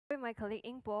and my colleague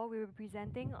Ingpo will be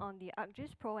presenting on the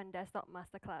ArcGIS Pro and Desktop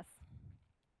Masterclass.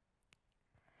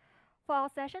 For our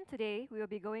session today, we will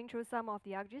be going through some of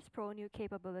the ArcGIS Pro new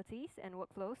capabilities and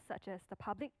workflows, such as the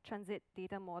Public Transit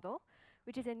Data Model,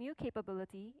 which is a new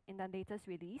capability in the latest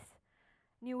release,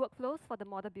 new workflows for the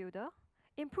model builder,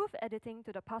 improved editing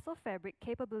to the parcel fabric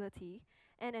capability,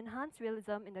 and enhanced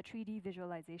realism in the 3D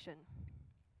visualization.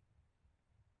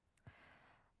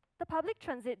 The Public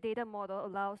Transit Data Model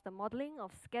allows the modeling of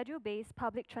schedule-based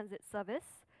public transit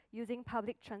service using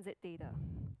public transit data.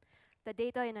 The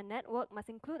data in a network must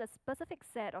include a specific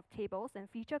set of tables and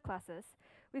feature classes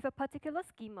with a particular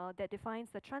schema that defines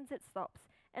the transit stops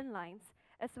and lines,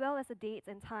 as well as the dates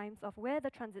and times of where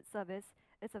the transit service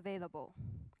is available.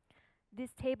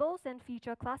 These tables and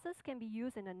feature classes can be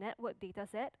used in a network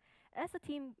dataset as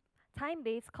a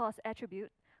time-based cost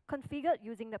attribute configured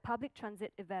using the Public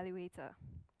Transit Evaluator.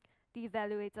 The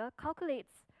evaluator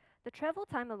calculates the travel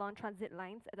time along transit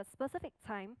lines at a specific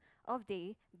time of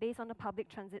day based on the public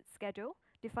transit schedule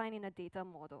defined in a data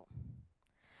model.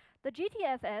 The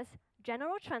GTFS,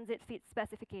 General Transit Feed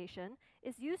Specification,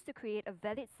 is used to create a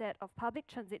valid set of public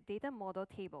transit data model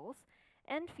tables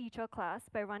and feature class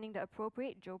by running the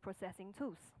appropriate geoprocessing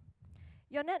tools.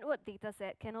 Your network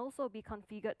dataset can also be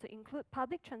configured to include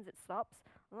public transit stops,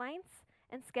 lines,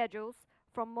 and schedules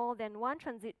from more than one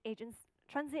transit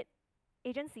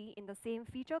agency in the same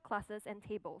feature classes and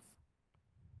tables.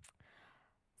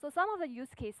 So some of the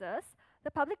use cases, the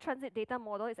public transit data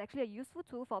model is actually a useful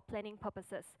tool for planning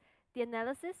purposes. The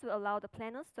analysis will allow the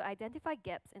planners to identify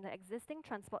gaps in the existing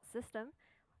transport system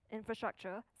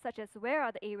infrastructure, such as where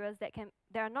are the areas that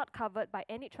are not covered by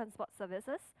any transport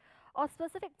services, or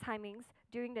specific timings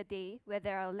during the day where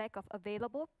there are a lack of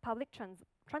available public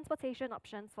transportation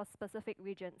options for specific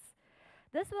regions.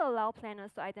 This will allow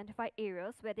planners to identify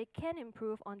areas where they can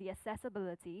improve on the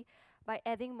accessibility by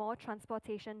adding more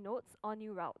transportation nodes or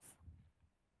new routes.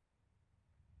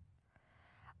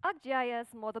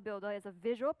 ArcGIS Model Builder is a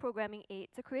visual programming aid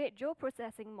to create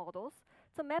geoprocessing models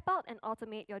to map out and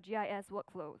automate your GIS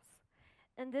workflows.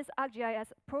 In this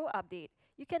ArcGIS Pro update,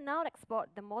 you can now export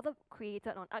the model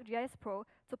created on ArcGIS Pro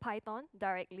to Python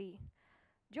directly.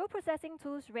 Geoprocessing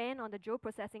tools ran on the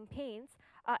geoprocessing panes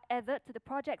are added to the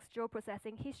project's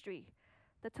geoprocessing history.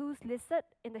 The tools listed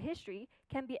in the history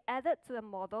can be added to a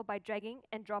model by dragging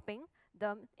and dropping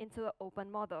them into an open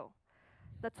model.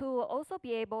 The tool will also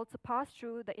be able to parse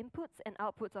through the inputs and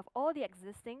outputs of all the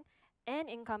existing and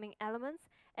incoming elements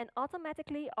and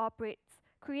automatically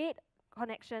create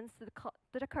connections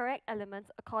to the correct elements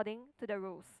according to the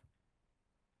rules.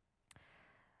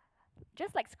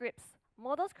 Just like scripts,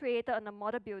 models created on the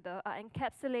model builder are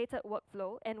encapsulated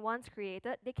workflow, and once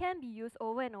created, they can be used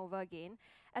over and over again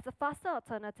as a faster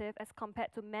alternative as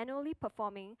compared to manually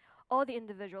performing all the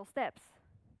individual steps.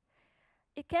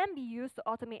 It can be used to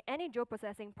automate any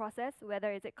geoprocessing process,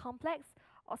 whether it's complex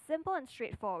or simple and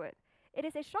straightforward. It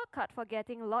is a shortcut for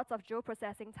getting lots of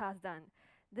geoprocessing tasks done.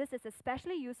 This is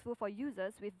especially useful for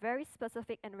users with very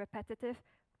specific and repetitive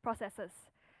processes.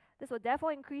 This will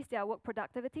therefore increase their work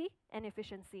productivity and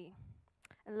efficiency.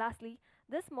 And lastly,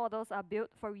 these models are built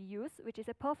for reuse, which is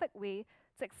a perfect way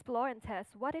to explore and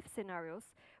test what-if scenarios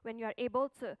when you are able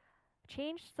to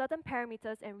change certain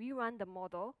parameters and rerun the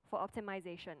model for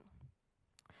optimization.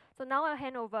 So now I'll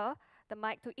hand over the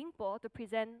mic to Ingpo to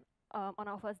present on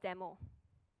our first demo.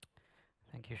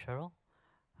 Thank you, Cheryl.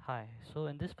 Hi, so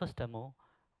in this first demo,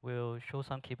 we'll show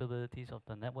some capabilities of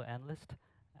the network analyst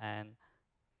and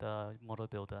the model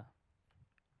builder.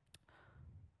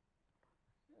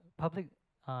 Public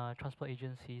transport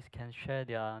agencies can share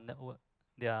their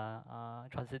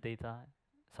transit data,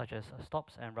 such as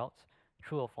stops and routes,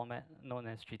 through a format known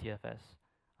as GTFS,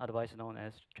 otherwise known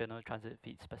as General Transit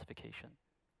Feed Specification.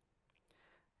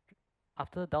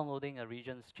 After downloading a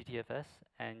region's GTFS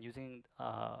and using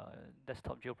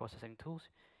desktop geoprocessing tools,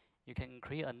 you can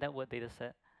create a network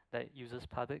dataset that uses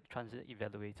public transit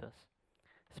evaluators.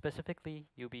 Specifically,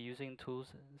 you'll be using tools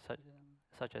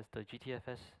such as the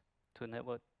GTFS to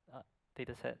network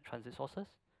dataset transit sources,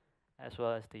 as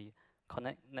well as the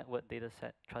Connect Network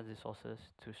Dataset Transit Sources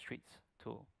to Streets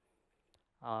tool.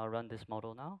 I'll run this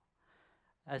model now.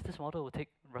 As this model will take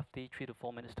roughly 3 to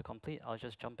 4 minutes to complete, I'll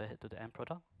just jump ahead to the end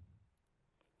product.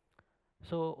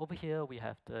 So over here, we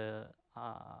have the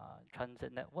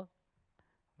transit network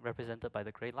represented by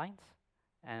the gray lines,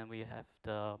 and we have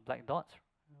the black dots,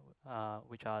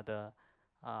 which are the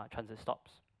transit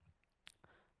stops.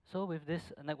 So with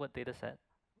this network dataset,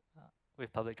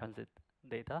 with public transit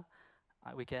data,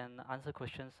 we can answer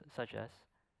questions such as,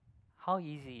 how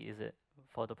easy is it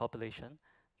for the population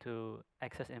to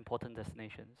access important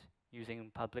destinations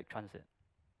using public transit?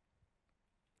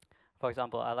 For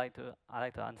example, I like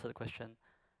to answer the question,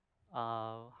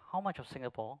 how much of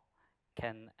Singapore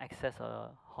can access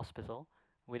a hospital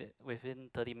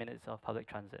within 30 minutes of public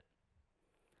transit?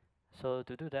 So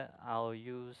to do that, I'll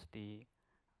use the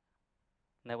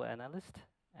network analyst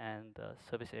and the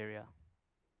service area.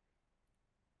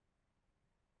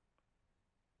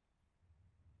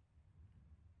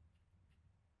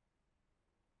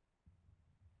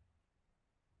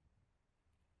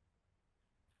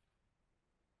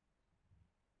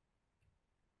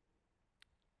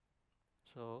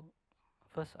 So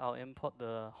first, I'll import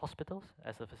the hospitals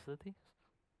as a facility.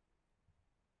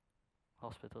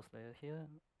 Hospitals layer here,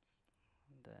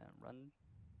 then run.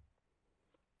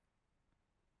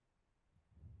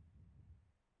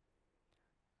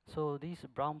 So these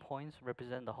brown points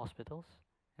represent the hospitals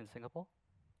in Singapore.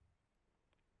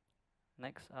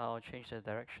 Next, I'll change the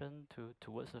direction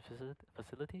towards the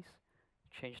facilities.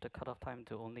 Change the cutoff time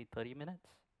to only 30 minutes.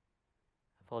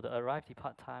 For the arrive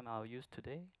depart time, I'll use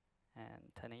today and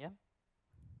 10 a.m.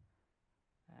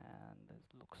 And it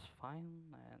looks fine,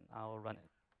 and I'll run it.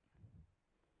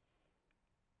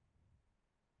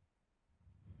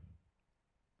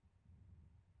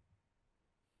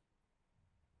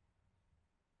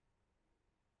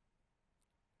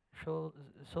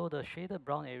 So the shaded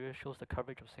brown area shows the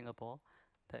coverage of Singapore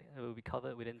that it will be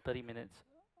covered within 30 minutes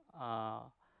of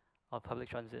public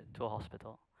transit to a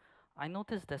hospital. I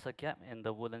noticed there's a gap in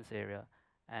the Woodlands area,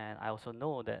 and I also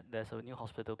know that there's a new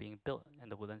hospital being built in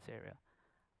the Woodlands area.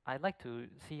 I'd like to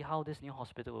see how this new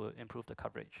hospital will improve the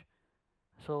coverage.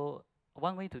 So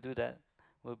one way to do that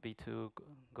would be to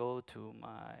go to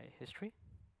my history,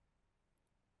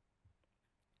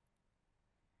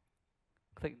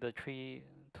 click the three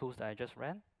tools that I just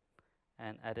ran,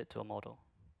 and add it to a model.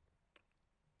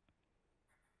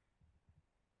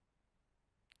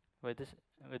 With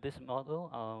this model,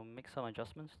 I'll make some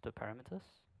adjustments to parameters.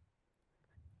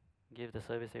 Give the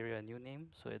service area a new name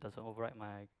so it doesn't overwrite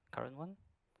my current one.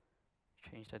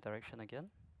 Change the direction again.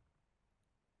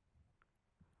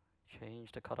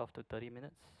 Change the cutoff to 30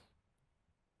 minutes.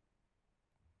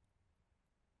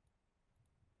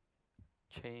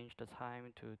 Change the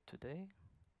time to today.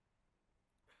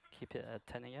 Keep it at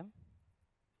 10 a.m.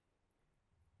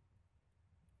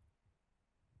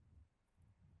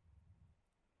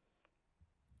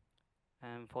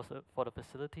 And for the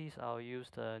facilities, I'll use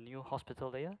the new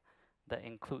hospital layer that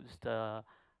includes the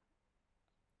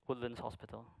Woodlands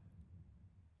Hospital.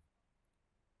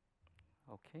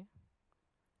 Okay.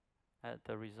 Add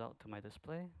the result to my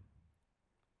display.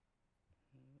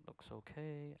 Looks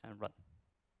okay, and run.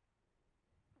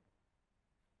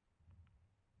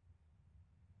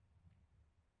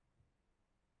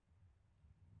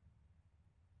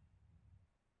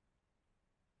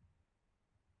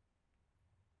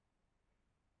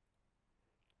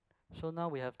 So now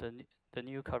we have the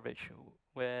new coverage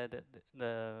where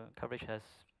the coverage has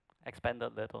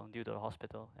expanded a little due to the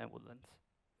hospital and Woodlands.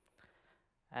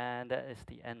 And that is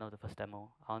the end of the first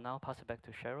demo. I'll now pass it back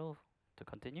to Cheryl to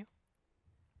continue.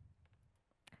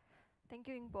 Thank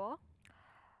you, Ingbo.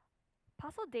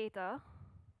 Parcel data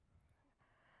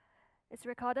is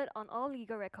recorded on all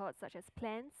legal records such as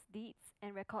plans, deeds,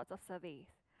 and records of surveys.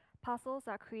 Parcels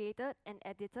are created and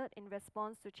edited in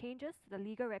response to changes to the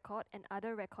legal record and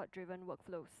other record-driven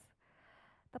workflows.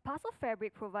 The Parcel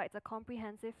Fabric provides a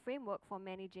comprehensive framework for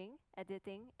managing,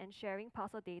 editing, and sharing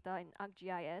parcel data in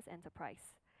ArcGIS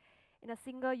Enterprise. In a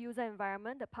single user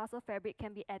environment, the Parcel Fabric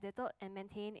can be edited and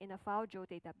maintained in a file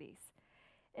database.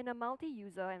 In a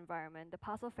multi-user environment, the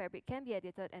Parcel Fabric can be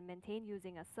edited and maintained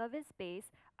using a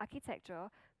service-based architecture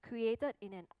created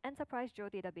in an enterprise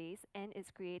database and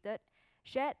is created,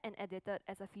 shared, and edited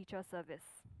as a feature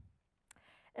service.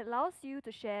 It allows you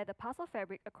to share the Parcel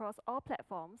Fabric across all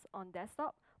platforms on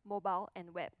desktop, mobile,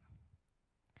 and web.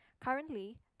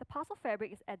 Currently, the Parcel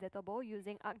Fabric is editable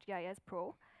using ArcGIS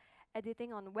Pro.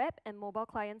 Editing on web and mobile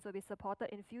clients will be supported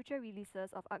in future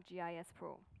releases of ArcGIS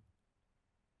Pro.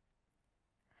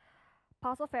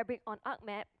 Parcel Fabric on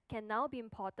ArcMap can now be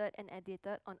imported and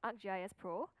edited on ArcGIS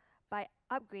Pro by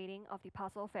upgrading of the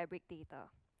Parcel Fabric data.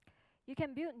 You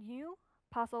can build new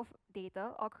parcel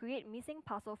data or create missing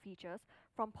parcel features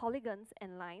from polygons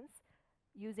and lines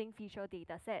using feature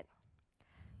dataset.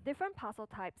 Different parcel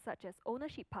types such as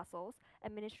ownership parcels,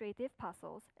 administrative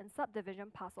parcels, and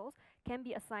subdivision parcels can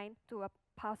be assigned to a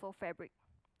Parcel Fabric.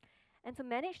 And to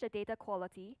manage the data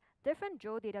quality, different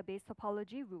geodatabase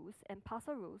topology rules and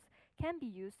parcel rules can be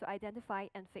used to identify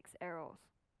and fix errors.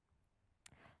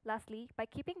 Lastly, by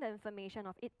keeping the information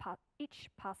of each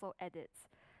parcel edits,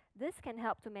 this can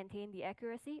help to maintain the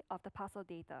accuracy of the parcel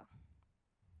data.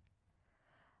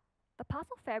 The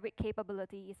parcel fabric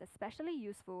capability is especially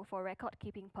useful for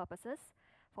record-keeping purposes,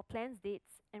 for plans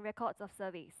dates, and records of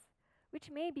surveys, which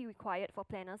may be required for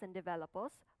planners and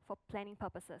developers for planning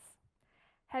purposes.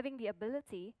 Having the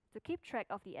ability to keep track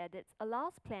of the edits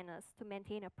allows planners to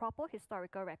maintain a proper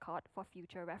historical record for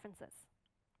future references.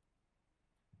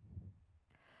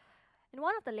 In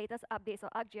one of the latest updates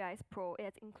of ArcGIS Pro, it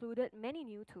has included many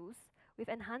new tools with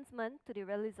enhancement to the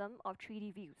realism of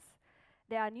 3D views.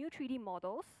 There are new 3D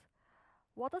models,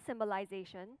 water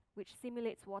symbolization, which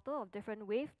simulates water of different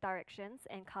wave directions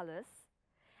and colors,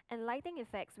 and lighting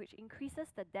effects, which increases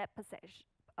the depth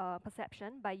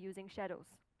perception by using shadows.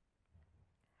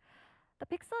 The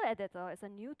Pixel Editor is a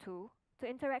new tool to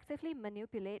interactively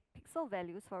manipulate pixel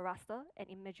values for raster and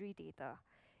imagery data.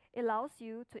 It allows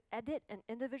you to edit an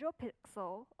individual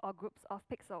pixel or groups of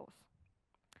pixels.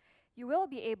 You will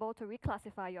be able to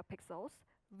reclassify your pixels,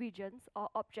 regions, or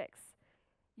objects.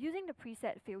 Using the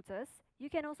preset filters, you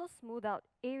can also smooth out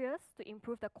areas to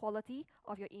improve the quality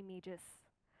of your images.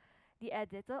 The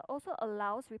editor also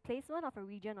allows replacement of a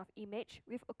region of image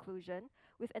with occlusion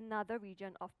with another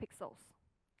region of pixels.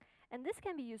 And this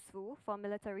can be useful for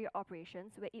military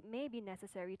operations where it may be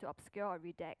necessary to obscure or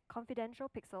redact confidential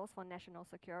pixels for national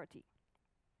security.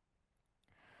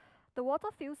 The water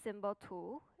fill symbol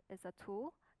tool is a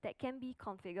tool that can be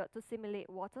configured to simulate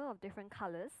water of different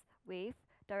colors, wave,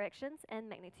 directions, and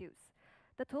magnitudes.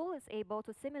 The tool is able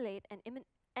to simulate an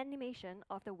animation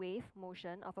of the wave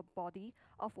motion of a body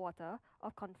of water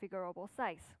of configurable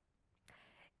size.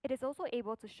 It is also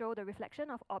able to show the reflection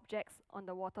of objects on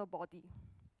the water body.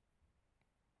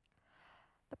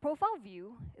 The profile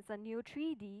view is a new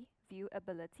 3D view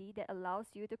ability that allows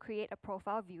you to create a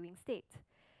profile viewing state.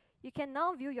 You can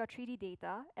now view your 3D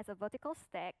data as a vertical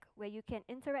stack where you can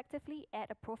interactively add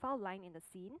a profile line in the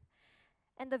scene,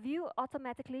 and the view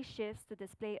automatically shifts to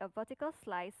display a vertical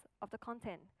slice of the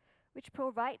content, which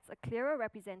provides a clearer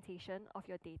representation of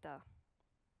your data.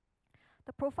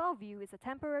 The profile view is a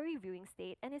temporary viewing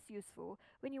state and is useful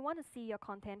when you want to see your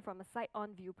content from a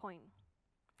side-on viewpoint.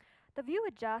 The view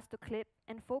adjusts to clip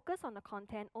and focus on the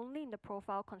content only in the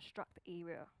profile construct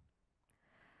area.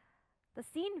 The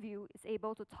scene view is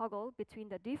able to toggle between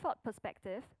the default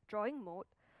perspective, drawing mode,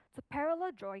 to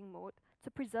parallel drawing mode to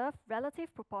preserve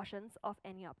relative proportions of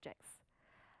any objects.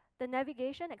 The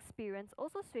navigation experience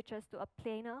also switches to a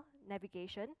planar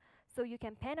navigation, so you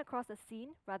can pan across a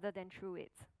scene rather than through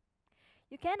it.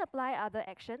 You can apply other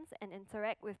actions and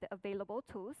interact with the available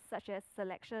tools such as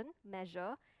selection,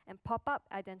 measure, and pop-up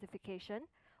identification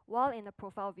while in a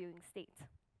profile viewing state.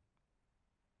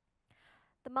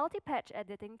 The multi-patch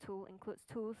editing tool includes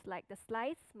tools like the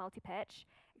Slice multi-patch,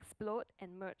 Explode,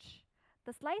 and Merge.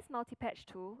 The Slice multi-patch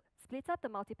tool splits up the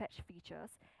multi-patch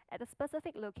features at a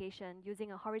specific location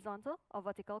using a horizontal or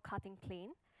vertical cutting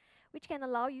plane, which can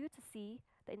allow you to see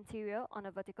the interior on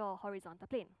a vertical or horizontal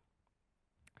plane.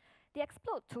 The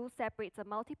Explode tool separates the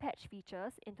multi-patch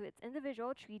features into its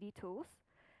individual 3D tools,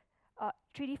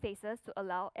 3D faces to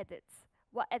allow edits.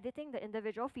 While editing the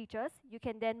individual features, you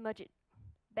can then merge it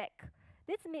back.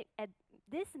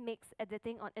 This makes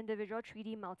editing on individual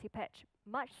 3D multi-patch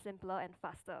much simpler and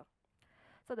faster.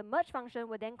 So the merge function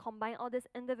will then combine all these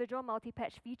individual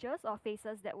multi-patch features or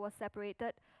faces that were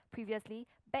separated previously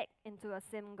back into a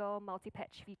single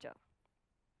multi-patch feature.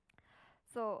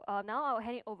 So now I'll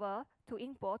hand it over to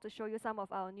Ingpo to show you some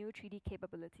of our new 3D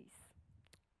capabilities.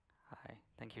 Hi,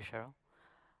 thank you, Cheryl.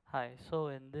 Hi, so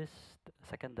in this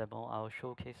second demo, I'll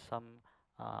showcase some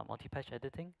multi-patch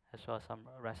editing as well as some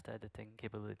raster editing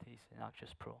capabilities in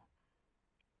ArcGIS Pro.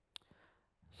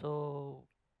 So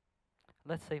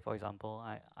let's say, for example,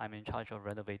 I'm in charge of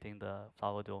renovating the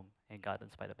flower dome in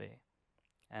Gardens by the Bay.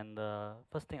 And the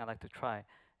first thing I'd like to try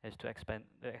is to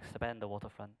expand the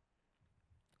waterfront.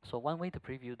 So one way to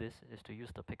preview this is to use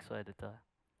the pixel editor.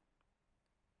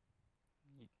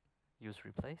 Use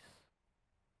replace.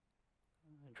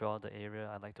 Draw the area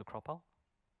I'd like to crop out.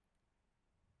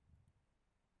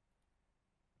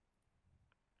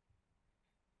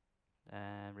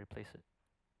 And replace it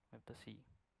with the sea.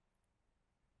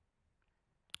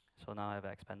 So now I've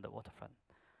expanded waterfront.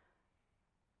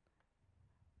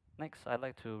 Next, I'd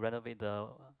like to renovate the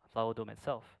flower dome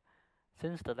itself.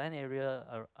 Since the land area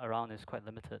around is quite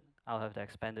limited, I'll have to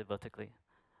expand it vertically.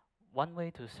 One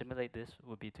way to simulate this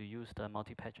would be to use the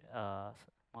multi-patch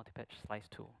slice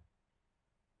tool.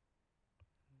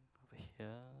 Over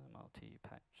here,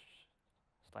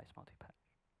 slice multi-patch.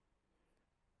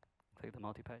 Click the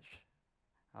multi-patch.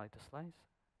 I like to slice.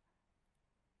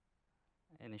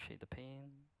 Initiate the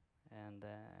pane, and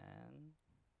then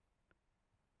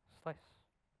slice.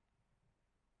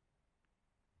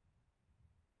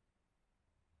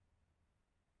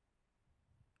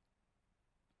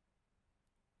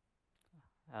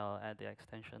 I'll add the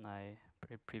extension I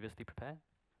previously prepared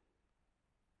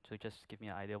to just give me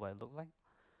an idea what it looked like.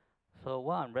 So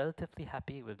while I'm relatively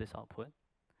happy with this output,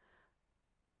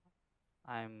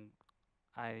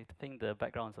 I think the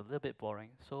background is a little bit boring.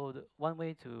 So one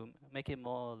way to make it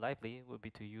more lively would be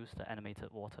to use the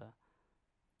animated water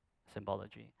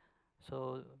symbology.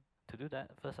 So to do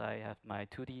that, first I have my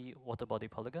 2D water body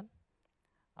polygon.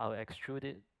 I'll extrude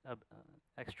it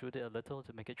a little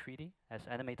to make it 3D, as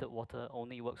animated water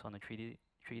only works on a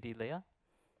 3D layer.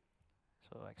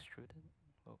 So extrude it.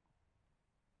 Oh.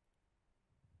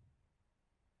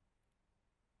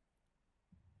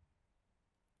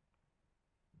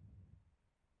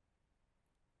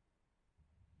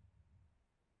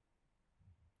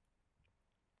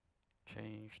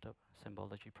 Change the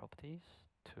symbology properties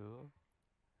to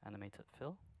animated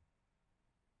fill.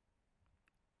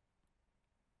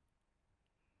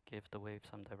 Give the wave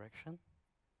some direction.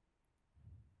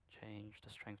 Change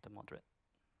the strength to moderate.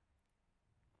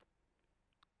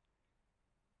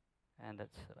 And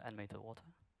that's animated water.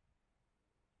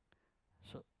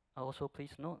 So also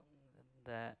please note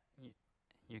that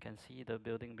you can see the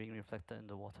building being reflected in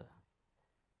the water.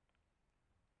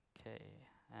 Okay,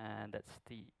 and that's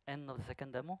the end of the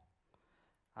second demo.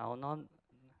 I'll now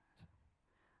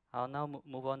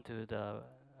move on to the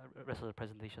rest of the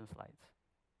presentation slides.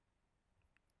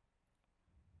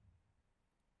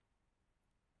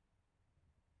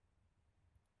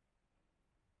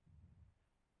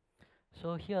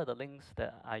 So here are the links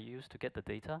that I used to get the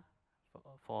data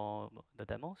for the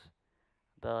demos.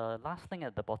 The last link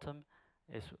at the bottom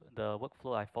is the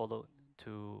workflow I followed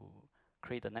to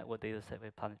create the network data set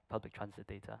with public transit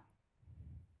data.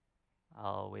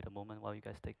 I'll wait a moment while you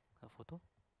guys take a photo.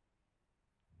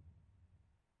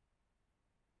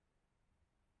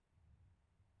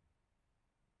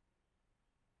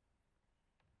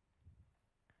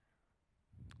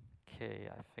 Okay,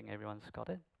 I think everyone's got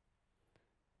it.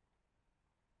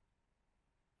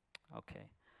 Okay.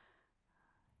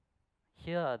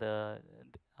 Here are the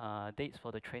dates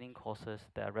for the training courses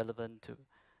that are relevant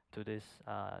to this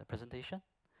presentation.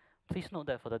 Please note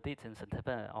that for the dates in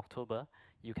September and October,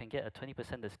 you can get a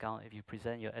 20% discount if you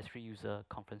present your S3 user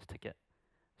conference ticket.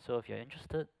 So if you're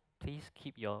interested, please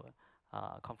keep your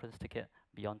conference ticket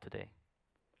beyond today.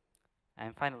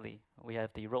 And finally, we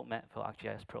have the roadmap for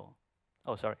ArcGIS Pro.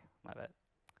 Oh, sorry, my bad.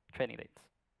 Training dates.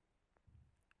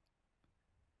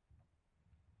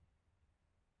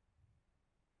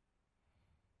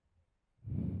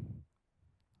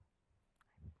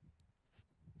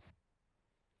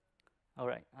 All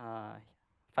right.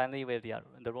 Finally, we have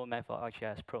the roadmap for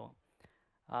ArcGIS Pro.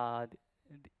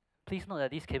 Please note that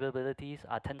these capabilities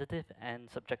are tentative and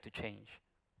subject to change.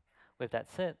 With that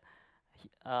said,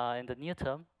 in the near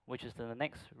term, which is the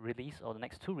next release or the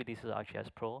next two releases of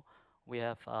ArcGIS Pro, we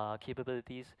have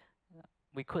capabilities.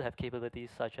 We could have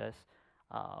capabilities such as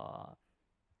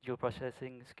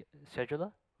geoprocessing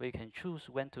scheduler, where you can choose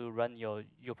when to run your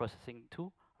geoprocessing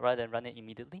tool rather than run it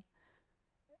immediately.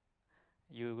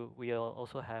 We will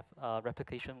also have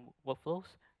replication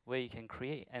workflows where you can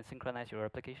create and synchronize your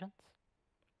replications.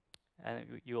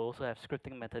 And you also have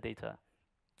scripting metadata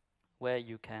where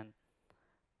you can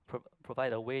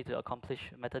provide a way to accomplish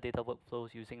metadata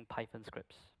workflows using Python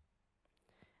scripts.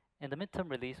 In the midterm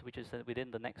release, which is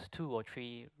within the next 2 or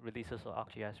 3 releases of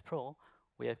ArcGIS Pro,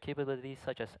 we have capabilities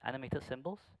such as animated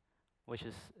symbols, which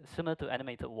is similar to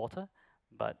animated water,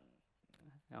 but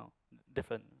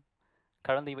different.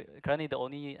 Currently, the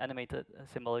only animated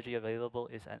symbology available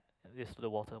is the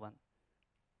water one.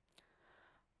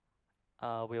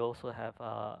 We also have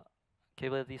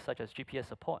capabilities such as GPS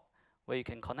support, where you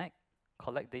can collect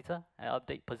data, and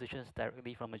update positions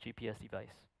directly from a GPS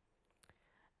device.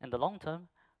 In the long term,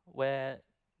 where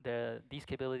these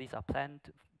capabilities are planned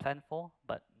for,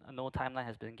 but no timeline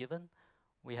has been given,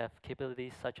 we have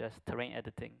capabilities such as terrain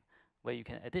editing, where you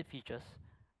can edit features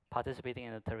participating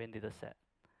in a terrain data set.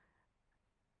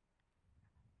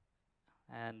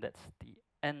 And that's the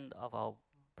end of our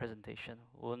presentation.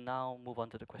 We'll now move on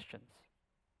to the questions.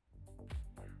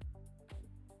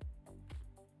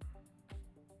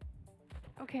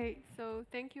 Okay, so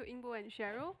thank you, Inbo and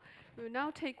Cheryl. We will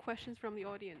now take questions from the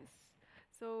audience.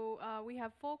 So we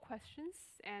have 4 questions,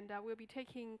 and we'll be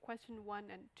taking question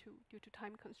 1 and 2 due to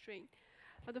time constraint.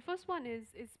 The first one is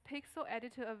Pixel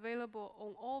Editor available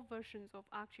on all versions of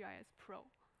ArcGIS Pro?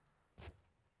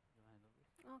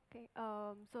 Okay,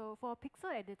 so for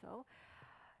Pixel Editor,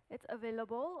 it's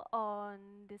available on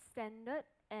the standard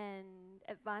and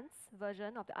advanced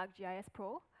version of the ArcGIS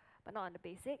Pro, but not on the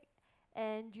basic.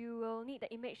 And you will need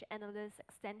the image analyst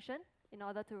extension in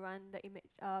order to run the image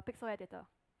Pixel Editor.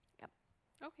 Yep.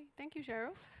 Okay, thank you,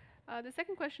 Cheryl. The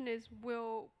second question is,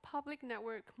 will public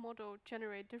network model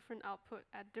generate different output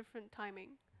at different timing?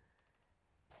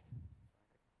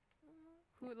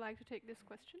 Who would like to take this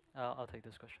question? I'll take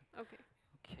this question. Okay.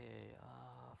 Okay,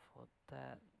 for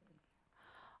that,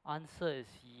 answer is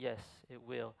yes, it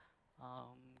will.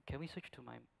 Can we switch to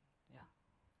my, yeah,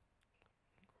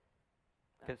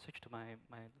 can switch to my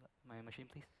machine,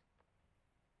 please?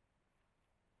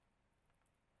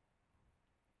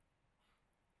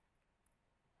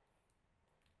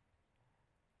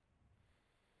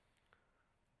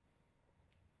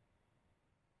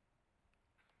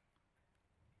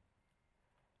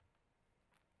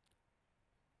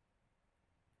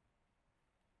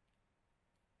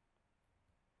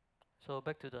 So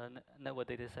back to the network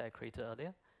data set I created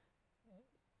earlier.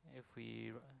 If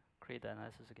we create the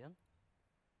analysis again,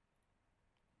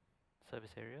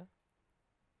 service area,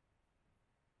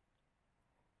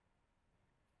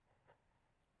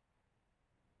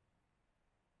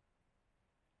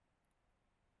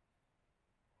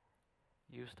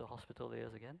 use the hospital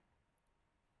layers again.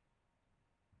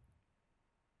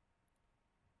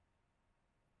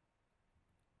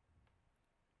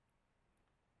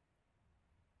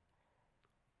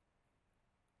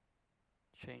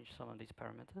 Change some of these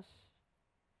parameters.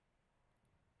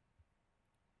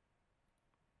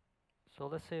 So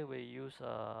let's say we use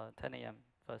 10 a.m.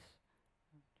 first.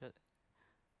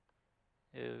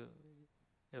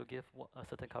 It'll give a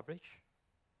certain coverage.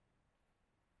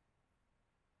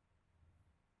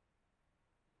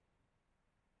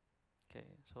 Okay,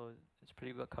 so it's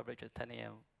pretty good coverage at 10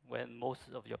 a.m. when most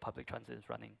of your public transit is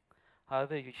running.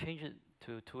 However, if you change it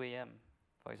to 2 a.m.,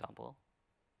 for example,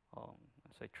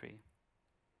 let's say 3,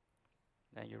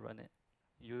 then you run it,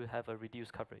 you have a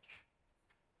reduced coverage,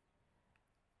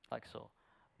 like so.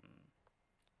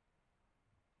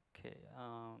 Okay,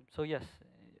 so yes,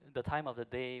 the time of the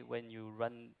day when you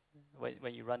run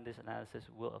this analysis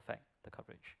will affect the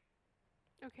coverage.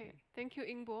 Okay, thank you,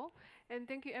 Ingbo, and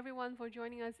thank you everyone for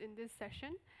joining us in this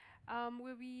session.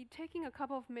 We'll be taking a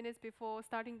couple of minutes before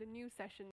starting the new session.